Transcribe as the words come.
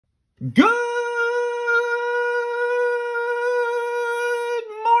Good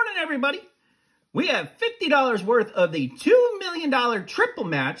morning, everybody. We have $50 worth of the $2 million triple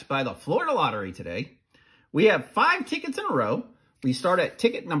match by the Florida Lottery today. We have 5 tickets in a row. We start at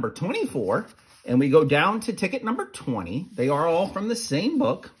ticket number 24, and we go down to ticket number 20. They are all from the same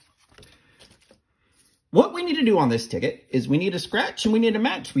book. What we need to do on this ticket is we need a scratch and we need a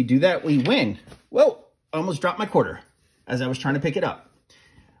match. We do that, we win. Whoa, I almost dropped my quarter as I was trying to pick it up.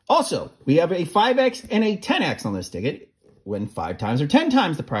 Also, we have a 5X and a 10X on this ticket. Win 5 times or 10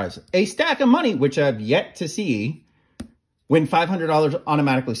 times the prize. A stack of money, which I've yet to see. Win $500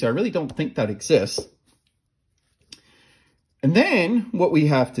 automatically, so I really don't think that exists. And then what we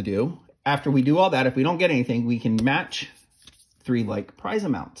have to do, after we do all that, if we don't get anything, we can match 3 like prize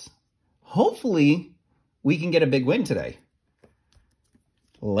amounts. Hopefully, we can get a big win today.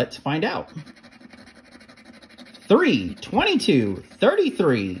 Let's find out. 3, 22,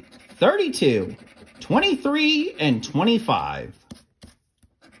 33, 32, 23, and 25.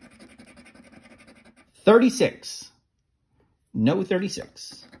 36. No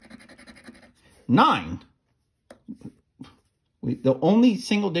 36. 9. The only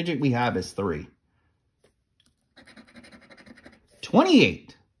single digit we have is 3.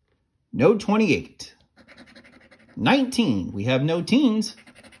 28. No 28. 19. We have no teens.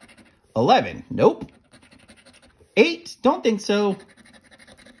 11. Nope. 8. Don't think so.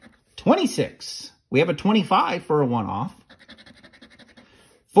 26. We have a 25 for a one-off.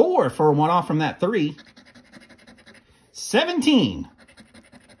 4 for a one-off from that 3. 17.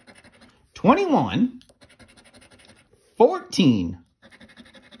 21. 14.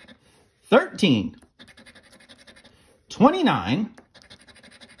 13. 29.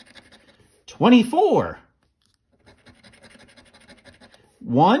 24.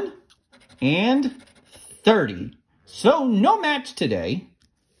 1 and 30. So no match today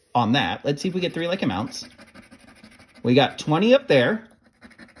on that. Let's see if we get 3 like amounts. We got 20 up there.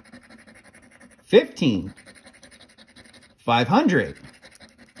 15. 500.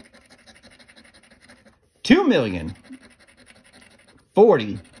 2 million.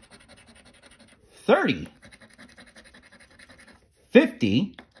 40. 30.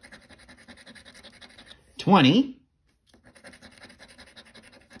 50. 20.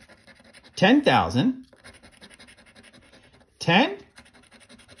 10,000. 10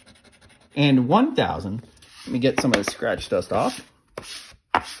 and 1,000. Let me get some of the scratch dust off.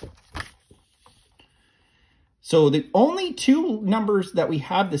 So the only 2 numbers that we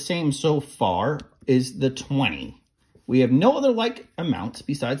have the same so far is the 20. We have no other like amounts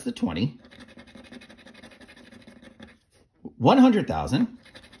besides the 20. 100,000.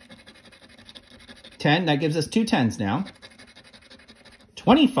 10, that gives us 2 10s now.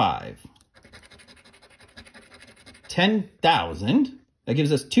 25. 10,000. That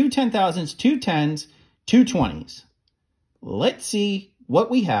gives us 2 10,000s, 2 10s, 2 20s. Let's see what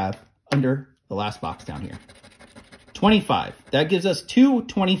we have under the last box down here. 25. That gives us 2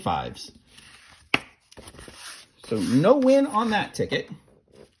 25s. So no win on that ticket.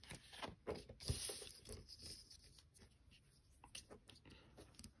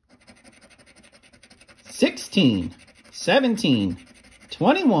 $16, $17,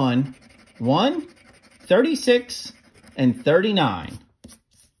 $21, $1, $36, and 39.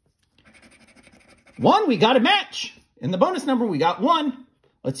 1, we got a match. In the bonus number, we got 1.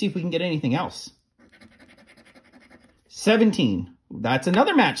 Let's see if we can get anything else. 17. That's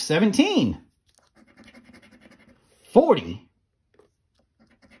another match. 17. 40.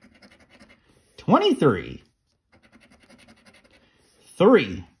 23.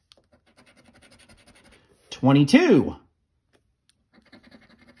 3. 22.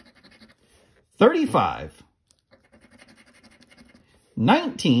 35.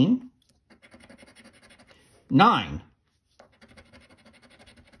 19. 9.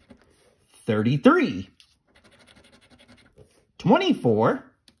 33. 24.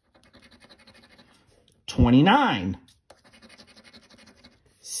 29.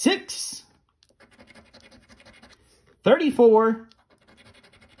 6. 34.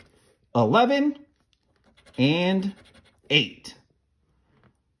 11. And 8.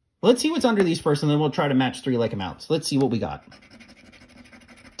 Let's see what's under these first, and then we'll try to match 3 like amounts. Let's see what we got.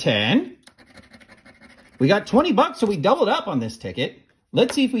 10. We got 20 bucks, so we doubled up on this ticket.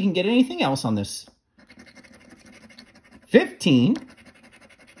 Let's see if we can get anything else on this. 15.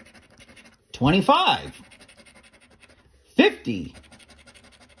 25. 50.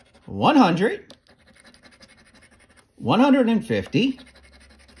 100. 150.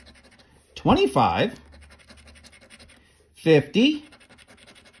 25. 50.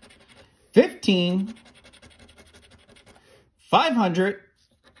 15. 500.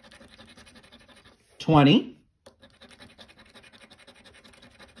 20,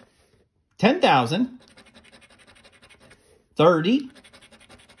 10,000, 30,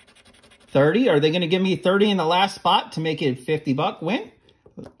 30. Are they going to give me 30 in the last spot to make it a $50 win?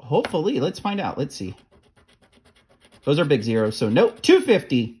 Hopefully. Let's find out. Let's see. Those are big zeros. So nope,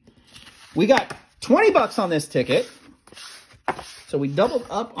 250. We got 20 bucks on this ticket. So we doubled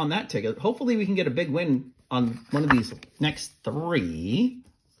up on that ticket. Hopefully we can get a big win on one of these next three.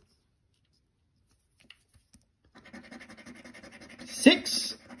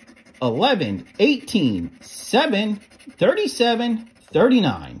 6, 11, 18, 7, 37,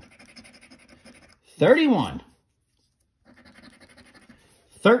 39, 31,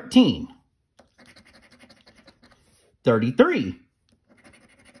 13, 33,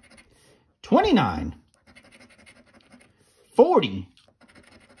 29, 40,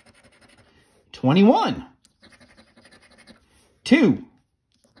 21, 2,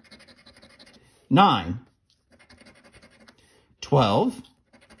 9, 12,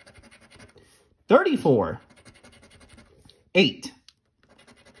 34, 8,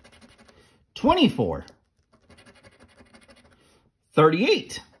 24,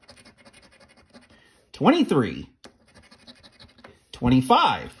 38, 23,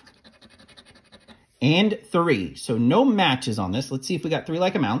 25, and 3. So no matches on this. Let's see if we got 3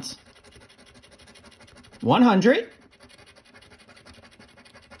 like amounts. 100,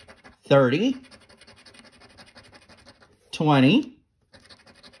 30, 20,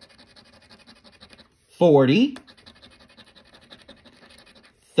 40,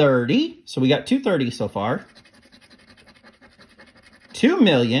 30. So we got 230 so far. 2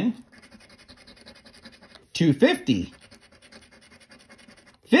 million, 250,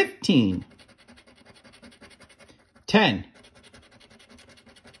 15, 10,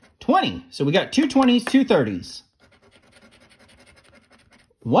 20. So we got 2 20s, 2 30s.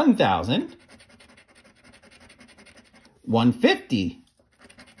 1,000, 150,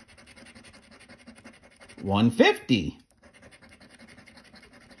 150,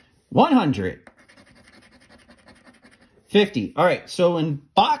 100, 50. All right, so in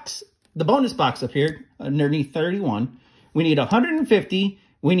the bonus box up here, underneath 31, we need 150,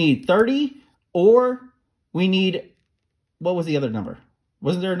 we need 30, or we need, what was the other number?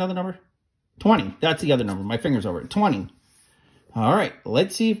 Wasn't there another number? 20. That's the other number. My finger's over it. 20. All right,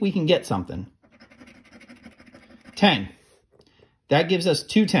 let's see if we can get something. 10. That gives us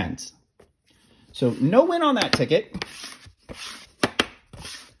 2 10s. So no win on that ticket.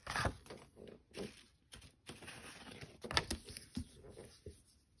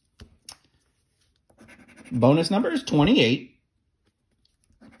 Bonus number is 28,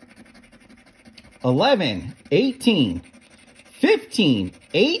 11, 18, 15,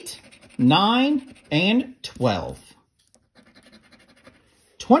 8, 9, and 12.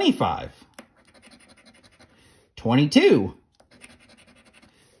 25, 22,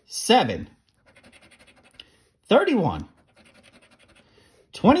 7, 31,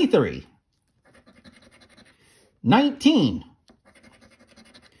 23, 19,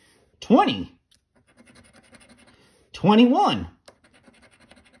 20, 21,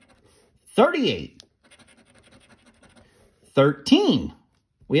 38, 13.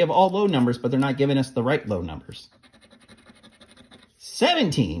 We have all low numbers, but they're not giving us the right low numbers.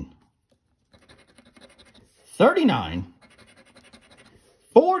 17, 39,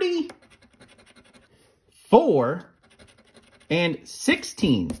 40, 4, and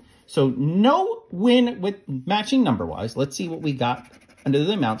 16. So no win with matching number-wise. Let's see what we got under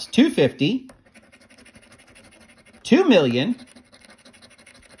the amounts. 250, 2 million,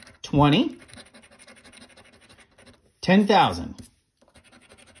 20, 10,000,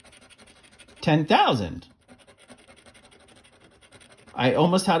 10,000. I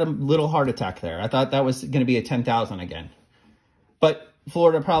almost had a little heart attack there. I thought that was going to be a 10,000 again. But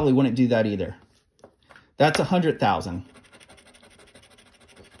Florida probably wouldn't do that either. That's 100,000.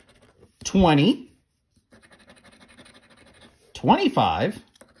 20, 25,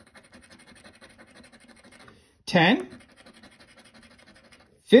 10,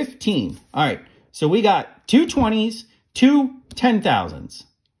 15. All right, so we got 2 20s, 2 10,000s.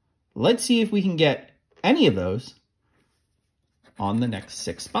 Let's see if we can get any of those on the next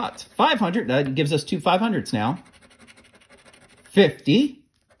 6 spots. 500, that gives us 2 500s now. 50,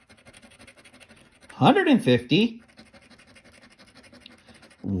 150,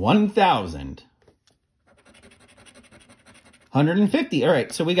 1,000, 150. All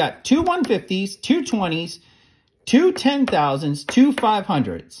right, so we got 2 150s, 2 20s, 2 10,000s, 2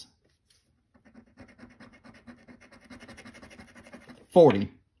 500s.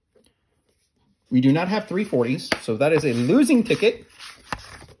 40. We do not have 3 40s, so that is a losing ticket.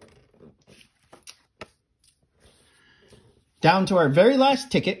 Down to our very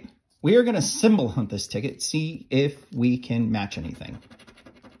last ticket. We are going to symbol hunt this ticket, see if we can match anything.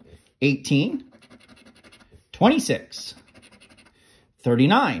 18, 26,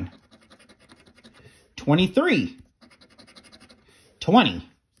 39, 23, 20,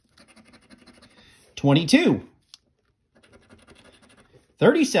 22,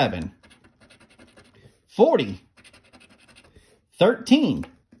 37, 40, 13,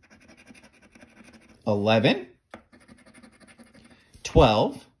 11,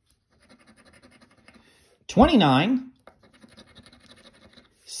 12, 29,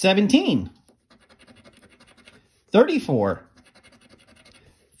 17, 34,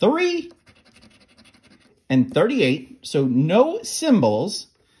 3, and 38. So no symbols.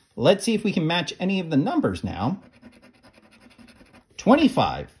 Let's see if we can match any of the numbers now.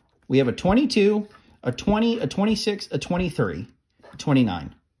 25. We have a 22, a 20, a 26, a 23, a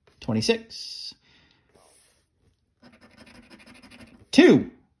 29, 26.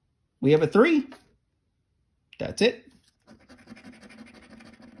 2. We have a 3. That's it.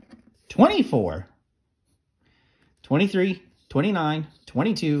 24, 23, 29,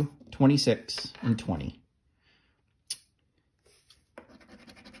 22, 26, and 20.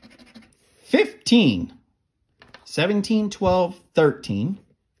 15, 17, 12, 13,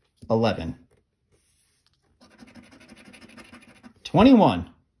 11. 21,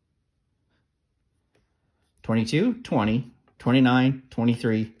 22, 20, 29,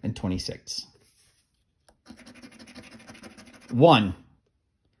 23, and 26. 1.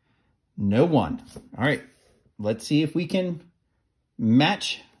 No 1. All right. Let's see if we can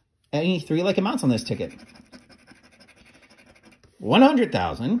match any 3 like amounts on this ticket.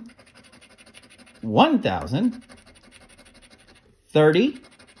 100,000, 1,000, 30,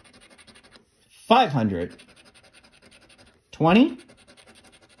 500, 20,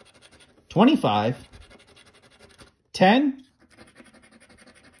 25, 10,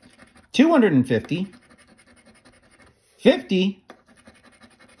 250, 50,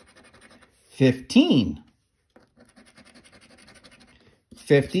 15,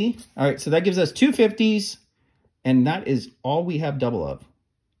 50. All right, so that gives us 2 50s, and that is all we have double of.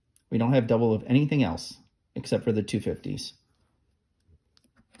 We don't have double of anything else except for the 2 50s.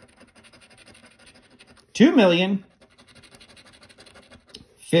 2 million,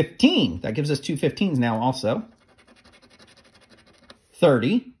 15. That gives us 2 15s now also.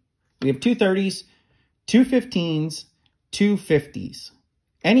 30. We have 2 30s, 2 15s, 2 50s.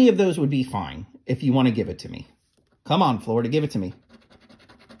 Any of those would be fine if you want to give it to me. Come on, Florida, give it to me.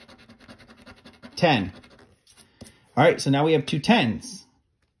 10. All right, so now we have 2 10s.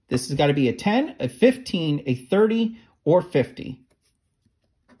 This has got to be a 10, a 15, a 30, or 50.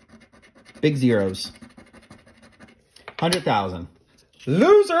 Big zeros. 100,000.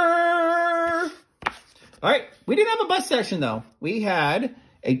 Loser! All right, we didn't have a bus session, though. We had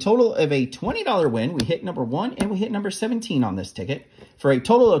a total of a $20 win. We hit number 1 and we hit number 17 on this ticket for a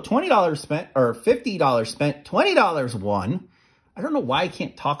total of $20 spent, or $50 spent, $20 won. I don't know why I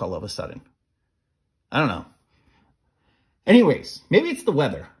can't talk all of a sudden. I don't know. Anyways, maybe it's the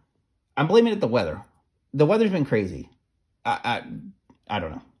weather. I'm blaming it the weather. The weather's been crazy. I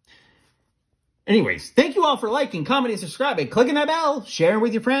don't know. Anyways, thank you all for liking, commenting, subscribing, clicking that bell, sharing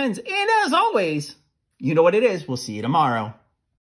with your friends, and as always, you know what it is. We'll see you tomorrow.